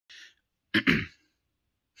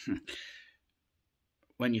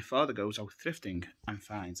When your father goes out thrifting and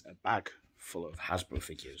finds a bag full of Hasbro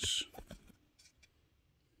figures.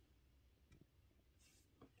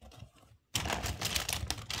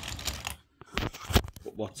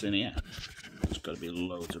 But what's in here? There's got to be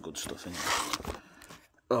loads of good stuff in here.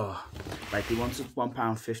 Oh, like they wanted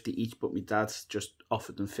 £1.50 each, but my dad just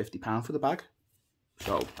offered them £50 for the bag.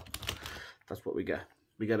 So that's what we get.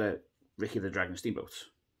 We get a Ricky the Dragon Steamboat.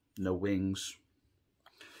 No wings.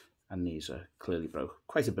 And these are clearly broke.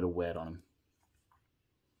 Quite a bit of wear on them.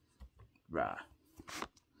 Rah.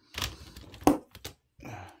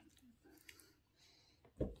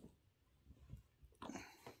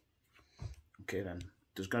 Okay then.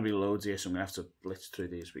 There's going to be loads here, so I'm going to have to blitz through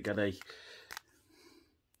these. We got a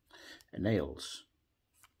nails.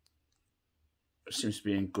 Seems to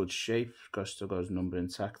be in good shape. Still got his number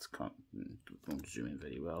intact. Don't zoom in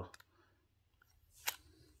very well.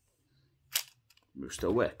 Move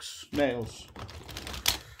still works. Nails.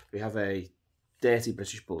 We have a dirty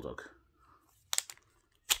British Bulldog.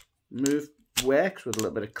 Move works with a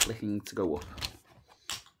little bit of clicking to go up.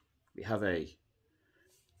 We have a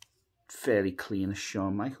fairly clean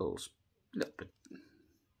Shawn Michaels. A little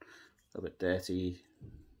bit dirty.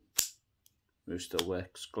 Move still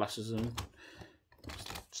works. Glasses in.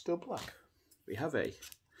 Still black. We have a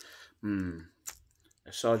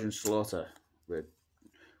Sergeant Slaughter with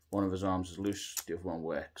one of his arms is loose, the other one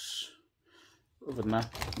works. Other than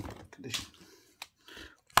that, condition.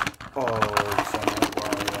 Oh,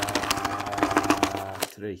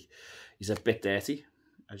 3. He's a bit dirty,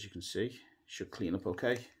 as you can see. Should clean up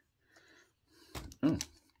okay.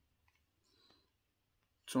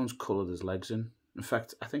 Someone's coloured his legs in. In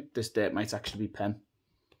fact, I think this dirt might actually be pen.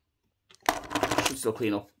 Should still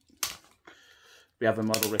clean up. We have a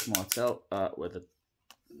model Rick Martel with a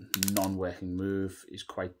non-working move. He's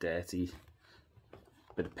quite dirty.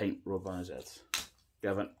 Bit of paint rub on his head. We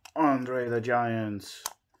have an Andre the Giant.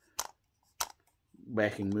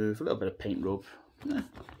 Working move. A little bit of paint rub.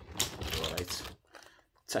 Alright.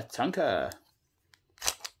 Tatanka.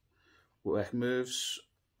 Work moves.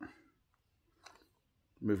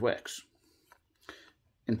 Move works.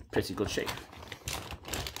 In pretty good shape.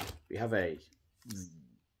 We have a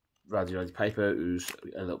Roddy Piper who's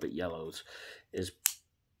a little bit yellowed. His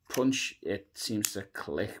punch, it seems to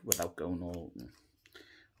click without going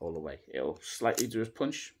all the way. It'll slightly do his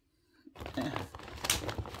punch. Yeah.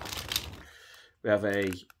 We have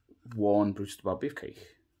a worn Bruce the Bob Beefcake,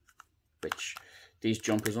 which these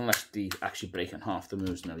jumpers, unless they actually break in half, the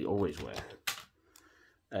moves nearly always work.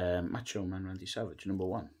 Macho Man Randy Savage, number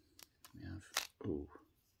 1. We have, ooh,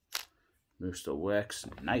 move still works,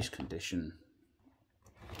 nice condition.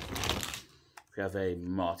 We have a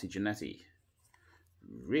Marty Jannetty,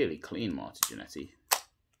 really clean Marty Jannetty,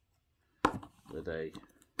 with a,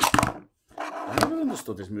 I never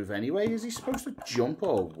understood this move anyway. Is he supposed to jump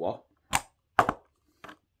or what?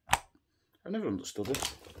 I've never understood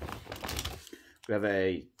it. We have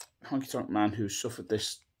a honky tonk man who suffered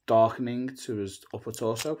this darkening to his upper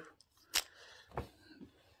torso.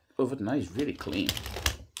 Other than that, he's really clean.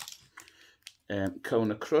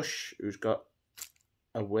 Kona Crush, who's got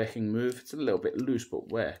a working move. It's a little bit loose, but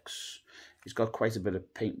works. He's got quite a bit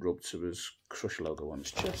of paint rub to his Crush logo on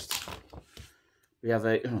his chest. We have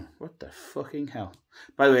a, oh, what the fucking hell.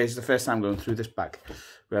 By the way, it's the first time going through this bag.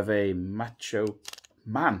 We have a Macho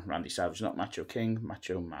Man Randy Savage, not Macho King,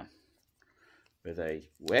 Macho Man. With a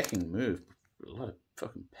working move, a lot of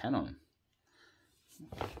fucking pen on him.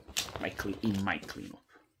 He might clean up.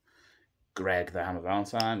 Greg the Hammer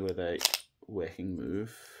Valentine with a working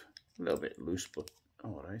move. A little bit loose, but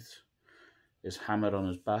alright. His hammer on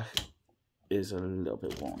his back is a little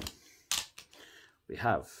bit worn. We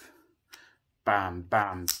have Bam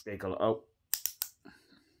Bam Bigelow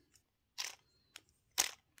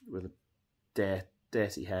with a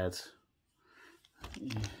dirty head.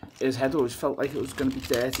 His head always felt like it was going to be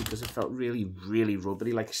dirty because it felt really, really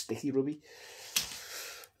rubbery, like a sticky rubby.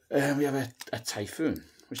 We have a Typhoon,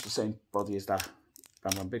 which is the same body as that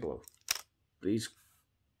Bam Bam Bigelow. But he's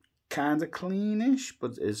kind of cleanish,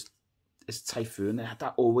 but his Typhoon,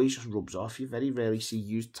 that always just rubs off. You very rarely see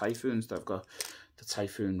used Typhoons that have got the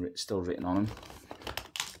Typhoon still written on them.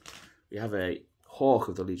 We have a Hawk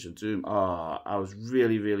of the Legion of Doom. Oh, I was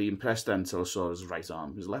really, really impressed then until I saw his right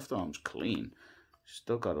arm. His left arm's clean.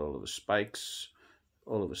 Still got all of his spikes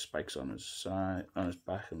on his side, on his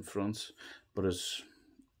back and front, but his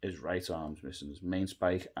right arm's missing his main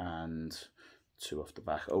spike and 2 off the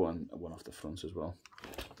back. Oh, and 1 off the front as well.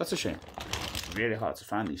 That's a shame. Really hard to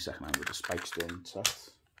find these second hand with the spikes still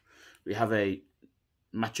intact. We have a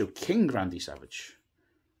Macho King Randy Savage.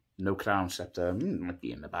 No crown scepter. Might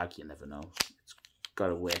be in the bag, you never know. It's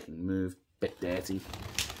got a working move. Bit dirty.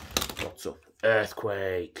 What's up?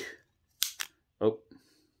 Earthquake. Oh.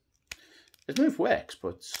 His move works,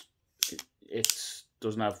 but it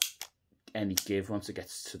doesn't have any give once it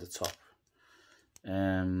gets to the top.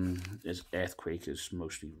 His Earthquake is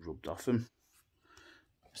mostly rubbed off him.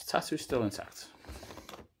 His tattoo is still intact.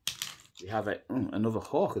 We have another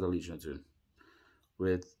Hawk of the Legion of Doom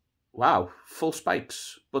with, wow, full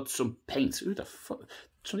spikes, but some paint. Who the fuck?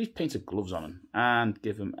 Somebody's painted gloves on him and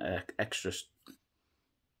give him extra.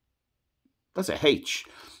 That's a H.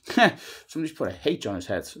 Somebody's put a H on his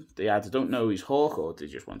head. They either don't know he's Hawk or they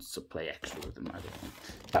just wanted to play extra with him. I don't know.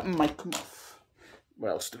 That might come off.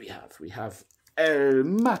 What else do we have? We have El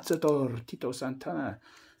Matador Tito Santana,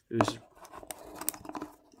 who's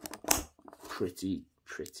pretty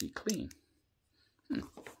clean.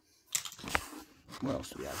 What else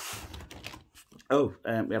do we have? Oh,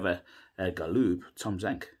 we have a Galoob Tom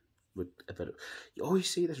Zenk with a bit of. You always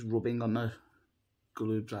see this rubbing on the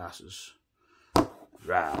Galoob's asses.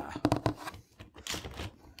 Rah.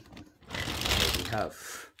 We have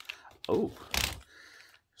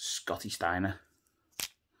Scotty Steiner,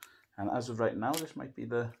 and as of right now, this might be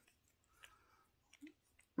the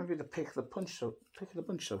pick of the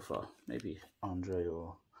bunch so far. Maybe Andre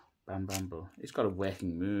or Bam Bambo. He's got a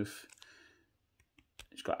working move.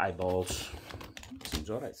 He's got eyeballs. Seems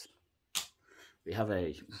alright. We have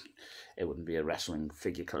it wouldn't be a wrestling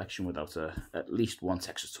figure collection without at least one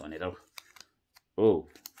Texas Tornado. Oh,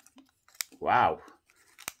 wow.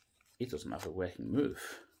 He doesn't have a working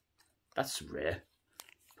move. That's rare.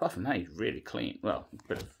 Apart from that, he's really clean. Well,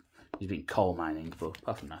 he's been coal mining, but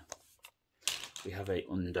apart from that, we have a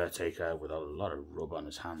Undertaker with a lot of rub on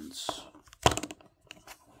his hands.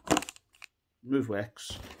 Move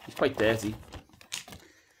works. He's quite dirty.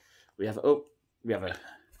 We have a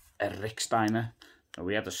Rick Steiner. No,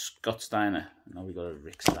 we had a Scott Steiner. Now we got a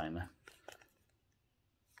Rick Steiner.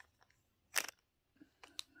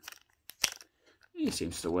 He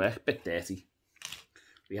seems to work. Bit dirty.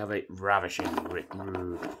 We have a Ravishing Rick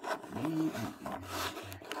Rude.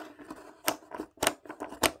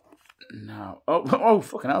 No. Oh,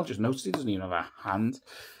 fucking hell. Just noticed he doesn't even have a hand.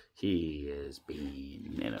 He has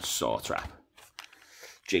been in a saw trap.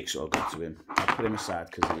 Jigsaw got to him. I'll put him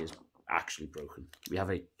aside because he is actually broken. We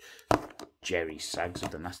have a Jerry Sags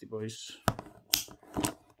of the Nasty Boys.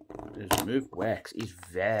 His move works. He's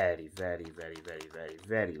very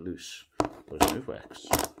loose. But his move works.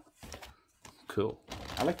 Cool.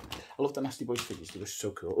 I love the Nasty Boys figures. They were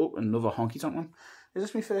so cool. Oh, another Honky Tonk one. Is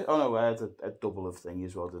this me first? Oh no, I had a double of thingy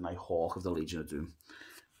as well, didn't I? Hawk of the Legion of Doom.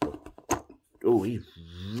 Oh, he's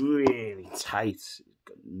really tight.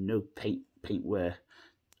 Got no paint wear.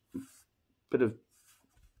 Bit of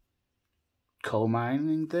coal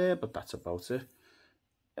mining there, but that's about it.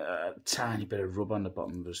 Tiny bit of rub on the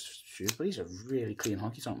bottom of his shoes, but he's a really clean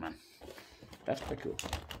Honky Tonk Man. That's quite cool.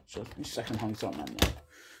 So, my second Honky Tonk Man now.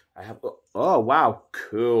 I have, oh wow,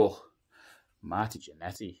 cool. Marty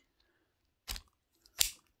Jannetty.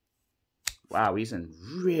 Wow, he's in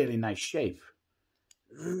really nice shape.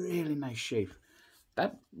 Really nice shape.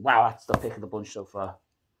 Wow, that's the pick of the bunch so far.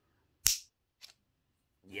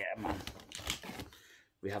 Yeah, man.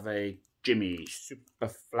 We have a Jimmy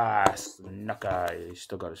Superfly Knocker. He's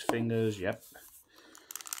still got his fingers, yep.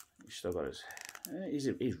 He's still got his...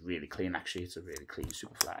 He's really clean, actually. It's a really clean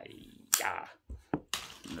Superfly. Yeah.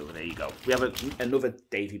 And over there you go. We have another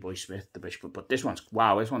Davey Boy Smith, the Bishop, but this one's,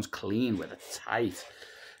 wow, this one's clean with a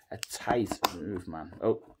tight move, man.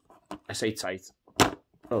 Oh, I say tight.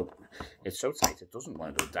 Oh, it's so tight it doesn't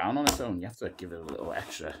want to go down on its own. You have to give it a little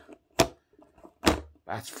extra.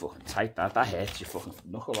 That's fucking tight. That hurts your fucking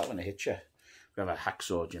knuckle that when it hits you. We have a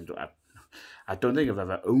Hacksaw Jim Duggan. I don't think I've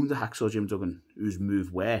ever owned a Hacksaw Jim Duggan whose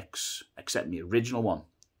move works, except the original one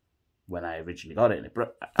when I originally got it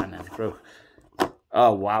and then it broke.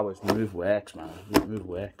 Oh wow, his move works, man. His move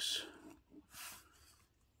works.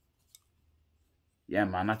 Yeah,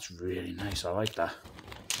 man, that's really nice. I like that.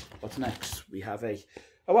 What's next? We have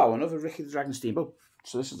oh wow, another Ricky the Dragon Steamboat.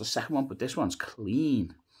 So this is the second one, but this one's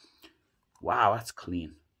clean. Wow, that's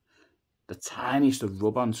clean. The tiniest of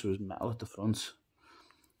rub onto his metal at the front.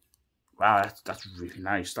 Wow, that's really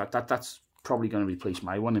nice. That's probably going to replace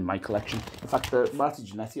my one in my collection. In fact, Marty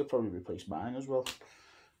Jannetty will probably replace mine as well.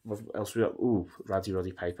 What else we got? Ooh,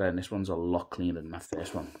 Roddy Piper, and this one's a lot cleaner than my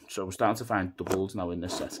first one. So we're starting to find doubles now in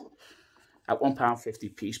this set. At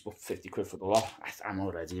 £1.50 piece, but 50 quid for the lot. I'm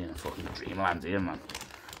already in fucking dreamland here, man.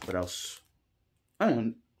 What else?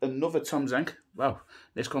 Oh, another Tom Zenk. Wow,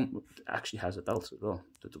 this actually has a belt as well.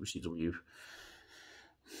 The WCW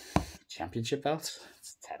Championship belt.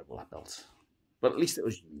 terrible, that belt. But at least it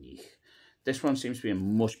was unique. This one seems to be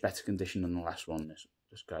in much better condition than the last one.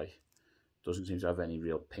 This guy doesn't seem to have any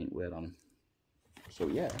real paint wear on him. So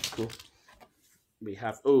yeah, that's cool. We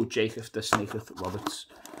have, oh, Jacob the Snaketh Roberts.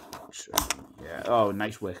 So, yeah, oh,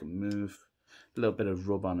 nice working move. A little bit of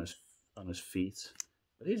rub on his feet.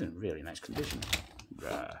 But he's in really nice condition.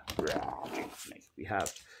 Jacob Snake. We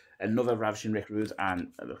have another Ravishing Rick Rude,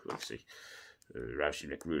 and look, let's see.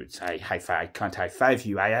 Ravishing Rick Rude. I can't high five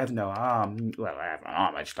you. I have no arm. Well, I have an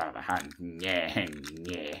arm. I just don't have a hand. Yeah,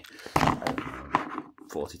 yeah.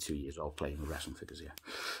 42 years old playing with wrestling figures here.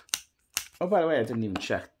 Oh, by the way, I didn't even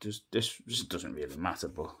check. This doesn't really matter,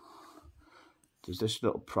 but there's this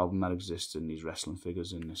little problem that exists in these wrestling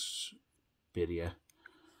figures in this video.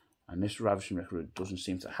 And this Ravishing Rick Rude doesn't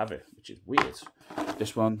seem to have it, which is weird.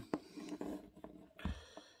 This one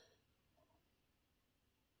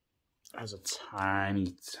has a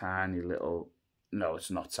tiny, tiny little... No, it's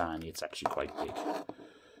not tiny. It's actually quite big.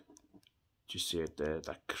 Do you see it there?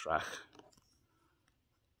 That crack.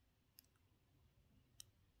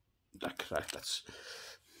 That crack, that's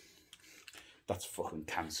fucking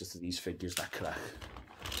cancer to these figures, that crack.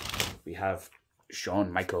 We have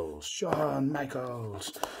Shawn Michaels. So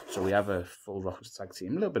we have a full Rockers tag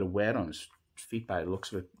team. A little bit of wear on his feet by the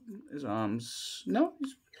looks of it. His arms, no,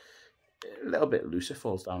 he's a little bit looser,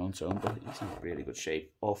 falls down on his own, but he's in really good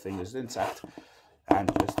shape. All fingers intact.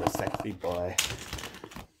 And just a sexy boy.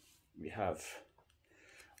 We have,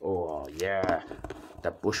 oh yeah,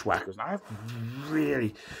 the Bushwhackers. Now I've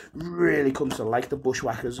really come to like the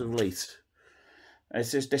Bushwhackers of late.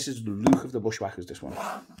 This is Luke of the Bushwhackers, this one.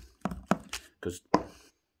 Because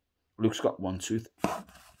Luke's got one tooth. He's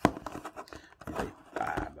like,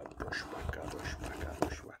 I'm a bushwhacker.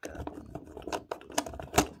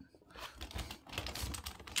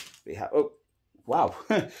 We have, oh, wow.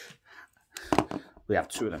 We have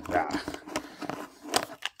two of them. Ah.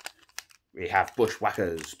 We have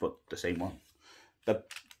Bushwhackers, but the same one. They're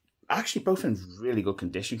actually both in really good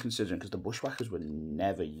condition, considering, because the Bushwhackers were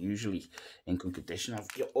never usually in good condition.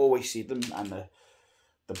 You always see them, and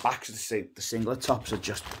the backs of the singlet tops are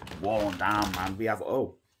just worn down, man. We have,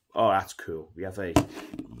 oh, that's cool. We have a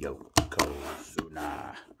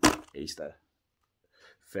Yokozuna. He's the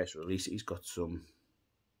first release. He's got some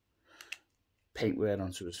paint wear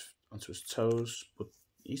onto his toes, but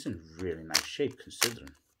he's in really nice shape,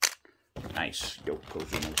 considering. Nice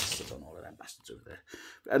Yokozuna. Sit on all of them bastards over there.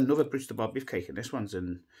 Another Bruce the Bob Beefcake, and this one's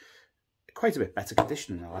in quite a bit better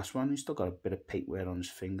condition than the last one. He's still got a bit of paint wear on his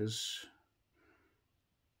fingers.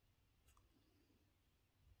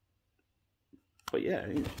 But yeah,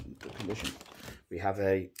 in good condition. We have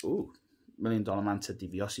a $1 Million Man Ted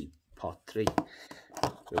DiBiase Part 3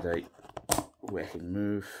 with a working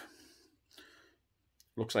move.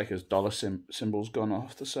 Looks like his dollar symbol's gone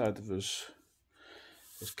off the side of his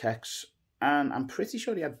kecks, and I'm pretty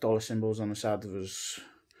sure he had dollar symbols on the side of his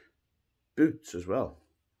boots as well.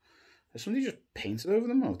 Has somebody just painted over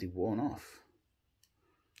them, or have they worn off?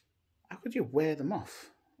 How could you wear them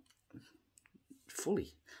off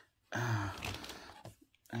fully? Oh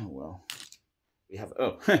well. We have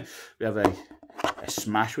we have a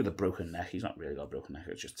Smash with a broken neck. He's not really got a broken neck,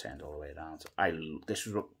 it's just turned all the way around. This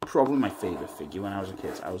was probably my favourite figure when I was a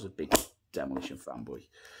kid. I was a big Demolition fanboy.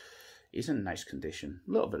 He's in nice condition.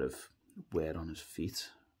 A little bit of wear on his feet.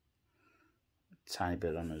 A tiny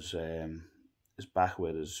bit on his back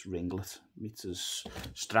where his ringlet meets his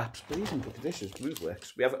straps. But he's in good condition. His move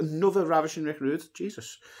works. We have another Ravishing Rick Rude.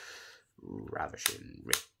 Jesus. Ravishing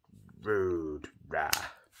Rick Rude. Rah.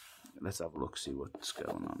 Let's have a look, see what's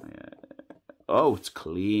going on here. Oh, it's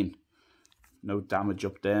clean. No damage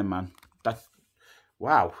up there, man.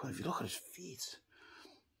 Wow, if you look at his feet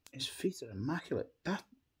are immaculate. That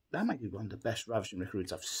might be one of the best Ravishing Rick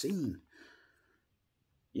Rudes I've seen.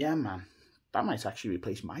 Yeah, man. That might actually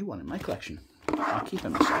replace my one in my collection. I'll keep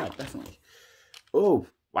him aside, definitely. Oh,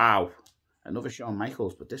 wow. Another Shawn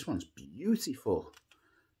Michaels, but this one's beautiful.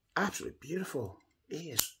 Absolutely beautiful.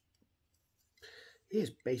 He is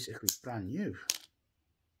basically brand new.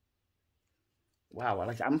 Wow,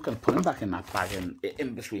 I'm going to put him back in that bag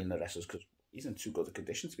in between the wrestlers, because he's in too good a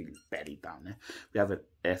condition to be buried down there. We have an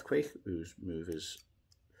Earthquake, whose move is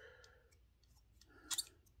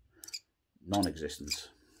non-existent.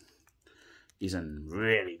 He's in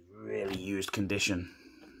really, really used condition.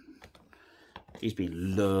 He's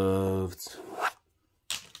been loved.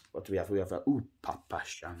 What do we have? We have a Papa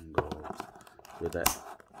Shango with a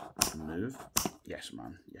move. Yes,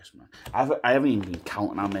 man. Yes, man. I haven't even been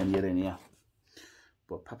counting how many are in here.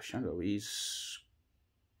 But Papa Shango, he's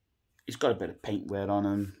got a bit of paint wear on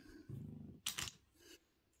him.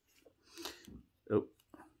 Oh,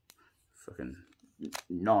 fucking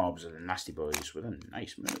knobs are the nasty boys with a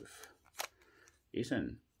nice move. He's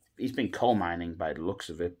been coal mining by the looks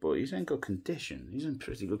of it, but he's in good condition. He's in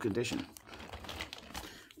pretty good condition.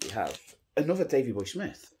 We have another Davey Boy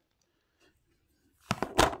Smith.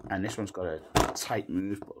 And this one's got a tight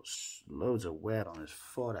move, but loads of wear on his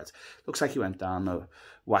forehead. Looks like he went down the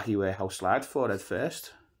wacky warehouse slide, forehead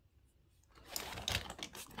first.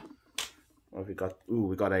 What have we got? Ooh,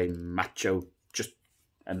 we got a macho, just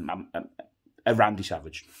a Randy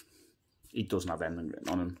Savage. He doesn't have anything written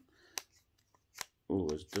on him. Ooh,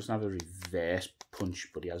 he doesn't have a reverse punch,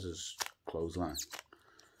 but he has his clothesline.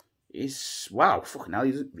 He's, wow, fucking hell,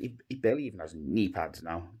 he barely even has knee pads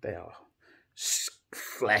now. They are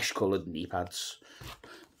flesh-coloured knee pads.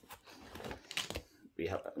 We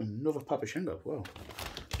have another Papa Shango. Whoa,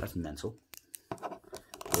 that's mental.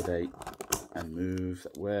 With a move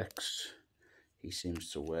that works. He seems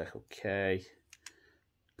to work okay.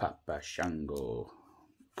 Papa Shango.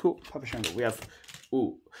 Cool, Papa Shango. We have,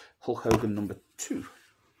 ooh, Hulk Hogan number 2.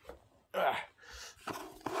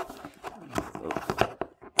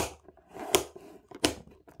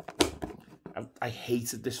 I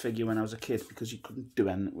hated this figure when I was a kid because you couldn't do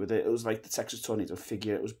anything with it. It was like the Texas Tornado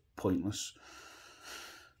figure. It was pointless.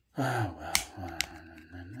 Oh, well.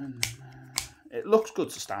 It looks good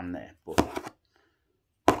to stand there, but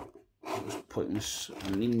it was pointless.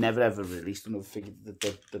 And he never ever released another figure.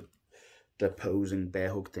 The posing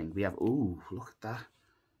bear hug thing. We have, ooh, look at that.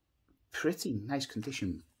 Pretty nice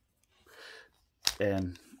condition.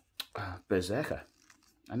 Berserker.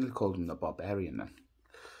 I'm going to call him the Barbarian then.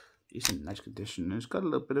 He's in nice condition. He's got a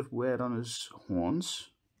little bit of wear on his horns.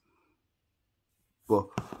 But,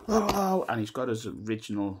 oh, and he's got his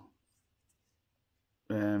original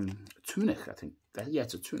tunic, I think. Yeah,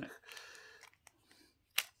 it's a tunic.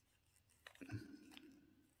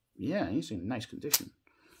 Yeah, he's in nice condition.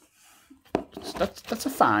 That's a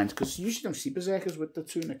find, because you usually don't see Berserkers with the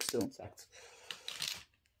tunic still intact.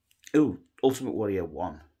 Ooh, Ultimate Warrior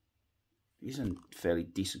 1. He's in fairly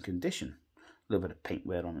decent condition. A little bit of paint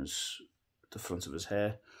wear on the front of his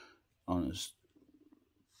hair, on his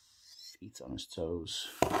feet, on his toes.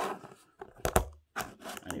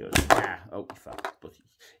 And he goes, ah, oh, he fell. But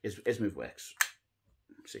his move works.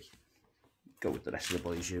 See, go with the rest of the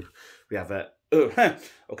boys. We have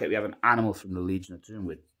okay, we have an animal from the Legion of Doom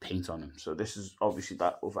with paint on him. So this is obviously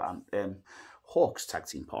that other Hawk's tag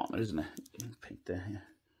team partner, isn't it? Paint there, yeah.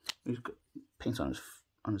 He's got paint on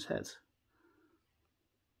his head.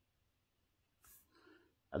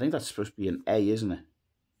 I think that's supposed to be an A, isn't it?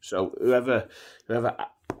 So whoever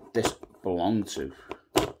this belonged to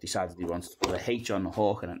decided he wants to put a H on the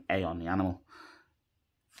Hawk and an A on the animal.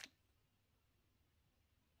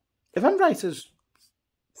 If I'm right, his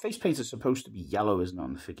face paint is supposed to be yellow, isn't it,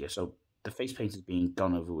 on the figure? So the face paint is being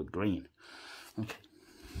gone over with green. Okay.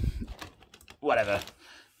 Whatever.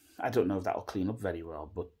 I don't know if that'll clean up very well,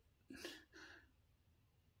 but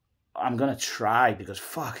I'm going to try because,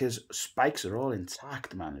 fuck, his spikes are all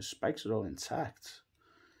intact, man. His spikes are all intact.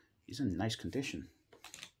 He's in nice condition.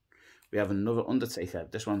 We have another Undertaker.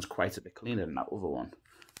 This one's quite a bit cleaner than that other one.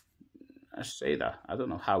 I say that. I don't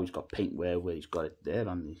know how he's got paint where he's got it there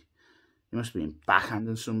on the... He must have been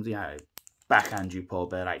backhanding somebody. I backhand you, Paul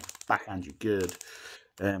Bear. I backhand you good.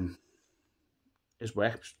 His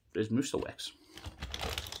move still works.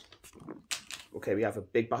 Okay, we have a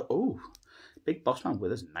big boss. Oh, big boss man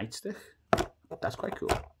with his nightstick. That's quite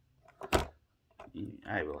cool.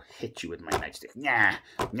 I will hit you with my nightstick. Nah,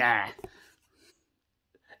 nah.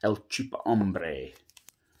 El Chupa Hombre.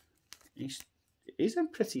 He's in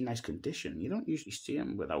pretty nice condition. You don't usually see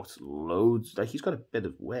him without loads. Like, he's got a bit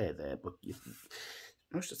of wear there, but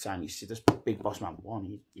most of the time you see this big boss man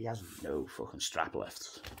one, he has no fucking strap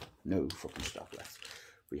left. No fucking strap left.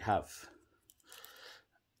 We have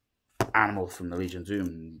Animal from the Legion of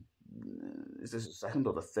Doom. Is this the second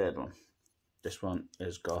or the third one? This one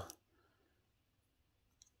has got...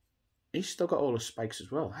 He's still got all the spikes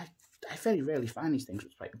as well. I very rarely find these things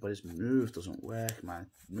with spikes, but his move doesn't work, man.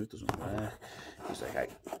 Move doesn't work. He's like, hey,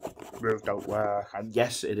 move don't work. And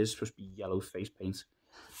yes, it is supposed to be yellow face paint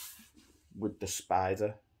with the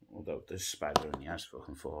spider. Although there's spider and he has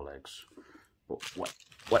fucking 4 legs. But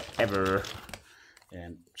whatever.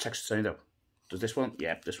 Texas Tornado. Does this one?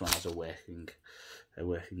 Yeah, this one has a working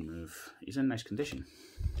move. He's in nice condition.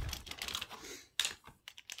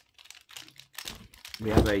 We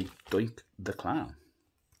have a Doink the Clown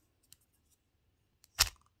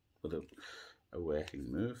with a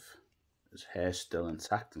working move. His hair's still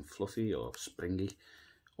intact and fluffy or springy.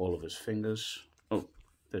 All of his fingers. Oh,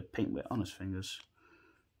 the paint wear on his fingers.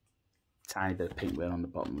 Tiny bit of paint wear on the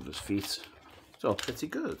bottom of his feet. It's all pretty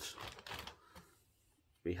good.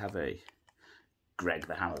 we have a Greg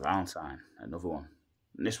the Hammer Valentine, another one.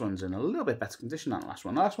 And this one's in a little bit better condition than the last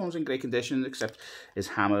one. The last one was in great condition, except his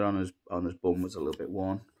hammer on his bum was a little bit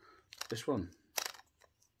worn. This one,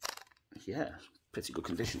 yeah, pretty good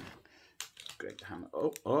condition. Greg the Hammer.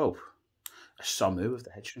 Oh, a Samu of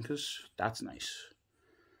the Head Shrinkers. That's nice.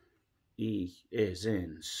 He is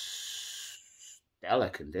in stellar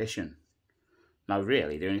condition. Now,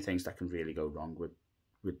 really, the only things that can really go wrong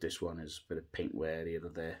with this one is a bit of paint wear here or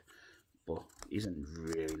there. But he's in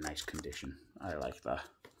really nice condition. I like that.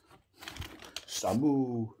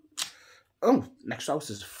 Samu. Oh, next out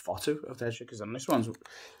is a photo of the Head Shrinkers, and this one's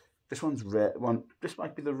rare. This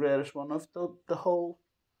might be the rarest one of the whole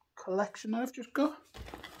collection I've just got.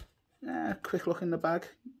 Yeah, quick look in the bag.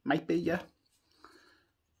 Might be, yeah.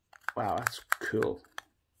 Wow, that's cool.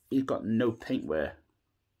 He's got no paint wear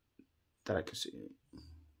that I can see.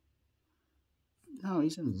 No,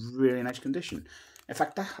 he's in really nice condition. In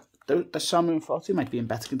fact, the Samu 40 might be in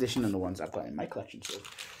better condition than the ones I've got in my collection, so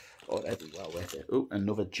already well worth it. Oh,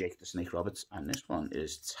 another Jake the Snake Roberts, and this one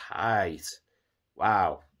is tight.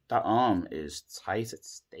 Wow, that arm is tight. It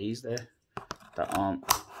stays there. That arm,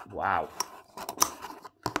 wow.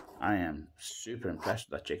 I am super impressed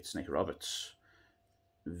with that Jake the Snake Roberts.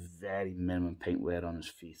 Very minimum paint wear on his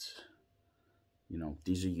feet. You know,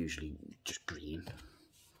 these are usually just green.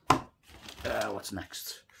 What's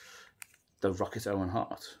next? The Rocket Owen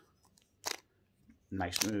Hart.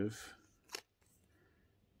 Nice move.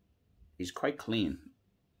 He's quite clean,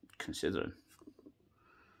 considering.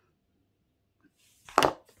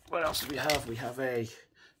 What else do we have? We have the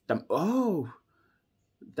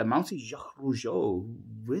Mountie Jacques Rougeau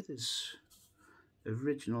with his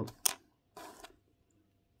original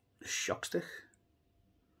shock stick.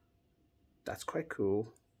 That's quite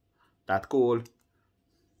cool. That's cool.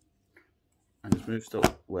 And his move still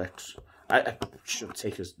works. I should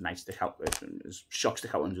take his nightstick out, his shock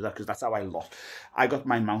stick out and do that, because that's how I lost. I got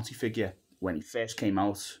my Mountie figure when he first came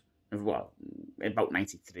out. Well, about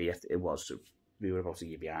 93 it was, so we were about a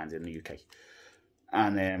year behind in the UK.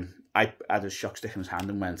 And I had his shock stick in his hand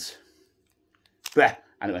and went, bleh,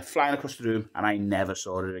 and it went flying across the room, and I never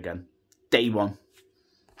saw it again. Day one.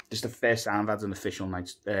 Just the first time I've had an official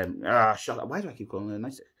shock. Why do I keep calling it a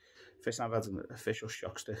nightstick? First time I've had an official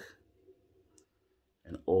shock stick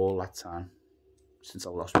in all that time since I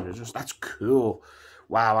lost my originals. That's cool.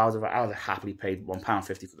 Wow, I would have happily paid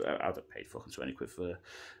 £1.50 for that. I would have paid fucking 20 quid for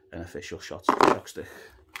an official shock stick.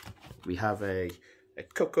 We have a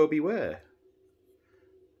Coco Beware.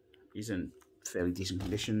 He's in fairly decent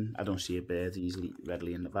condition. I don't see a bird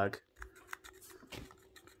readily in the bag.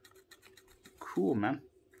 Cool, man.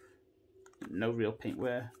 No real paint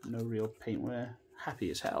wear. No real paint wear. Happy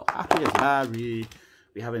as hell. Happy as Larry.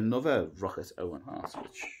 We have another Rocket Owen Hart,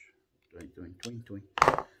 which doing.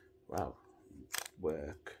 Wow.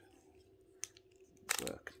 Work.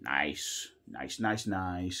 Nice.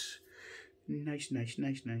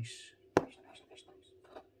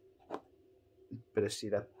 Better see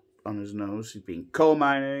that on his nose. He's been coal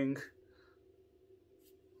mining.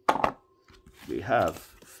 We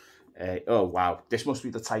have oh wow, this must be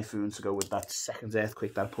the Typhoon to go with that second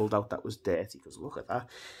earthquake that I pulled out. That was dirty, because look at that.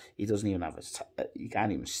 He doesn't even have you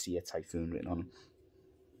can't even see a Typhoon written on him.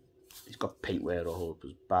 He's got paint wear all up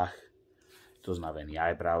his back. Doesn't have any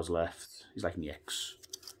eyebrows left. He's like my ex.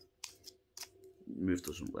 Move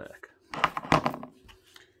doesn't work.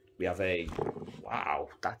 We have wow,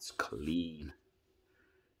 that's clean.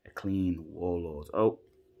 A clean Warlord. Oh,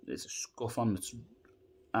 there's a scuff on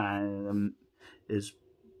his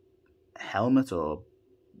helmet or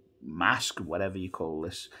mask, whatever you call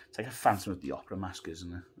this. It's like a Phantom of the Opera mask,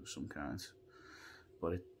 isn't it, of some kind?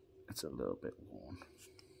 But it's a little bit worn.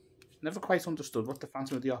 Never quite understood what the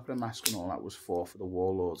Phantom of the Opera mask and all that was for the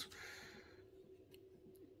Warlord.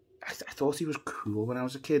 I thought he was cool when I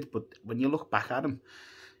was a kid, but when you look back at him,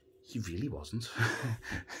 he really wasn't.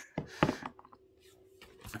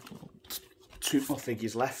 Two more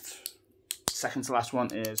figures left. Second to last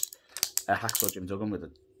one is a Hacksaw Jim Duggan with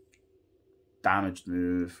a damaged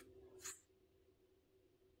move,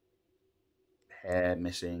 hair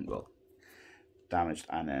missing, well, damaged,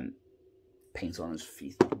 and then paint on his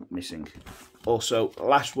feet missing. Also,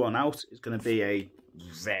 last one out is going to be a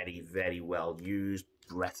very, very well used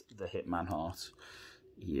Bret the Hitman Hart.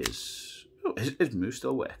 He is, oh, his move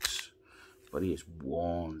still works, but he is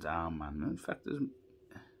worn down, man. In fact,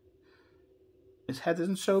 his head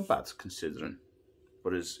isn't so bad considering,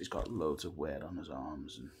 but he's got loads of wear on his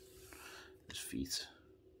arms and his feet.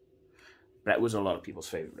 Bret was a lot of people's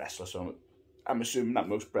favourite wrestler, so I'm assuming that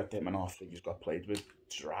most Bret the Hitman Hart figures got played with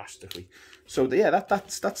drastically. So yeah,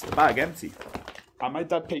 that's the bag empty. And my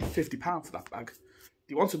dad paid £50 for that bag.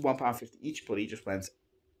 He wanted £1.50 each, but he just went,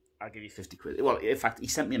 I'll give you 50 quid. Well, in fact, he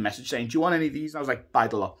sent me a message saying, do you want any of these? And I was like, buy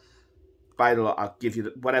the lot. Buy the lot. I'll give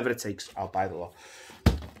you whatever it takes. I'll buy the lot.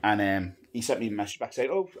 And he sent me a message back saying,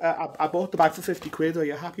 oh, I bought the bag for 50 quid. Are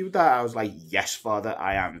you happy with that? I was like, yes, Father,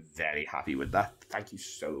 I am very happy with that. Thank you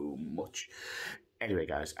so much. Anyway,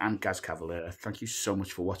 guys, I'm Gaz Cavalier. Thank you so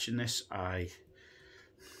much for watching this.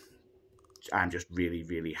 I'm just really,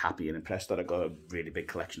 really happy and impressed that I got a really big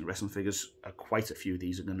collection of wrestling figures. Quite a few of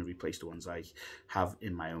these are going to replace the ones I have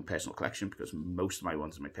in my own personal collection, because most of my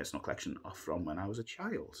ones in my personal collection are from when I was a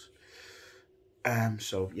child.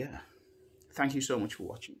 So, yeah. Thank you so much for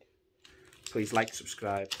watching. Please like,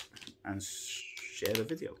 subscribe, and share the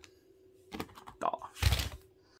video.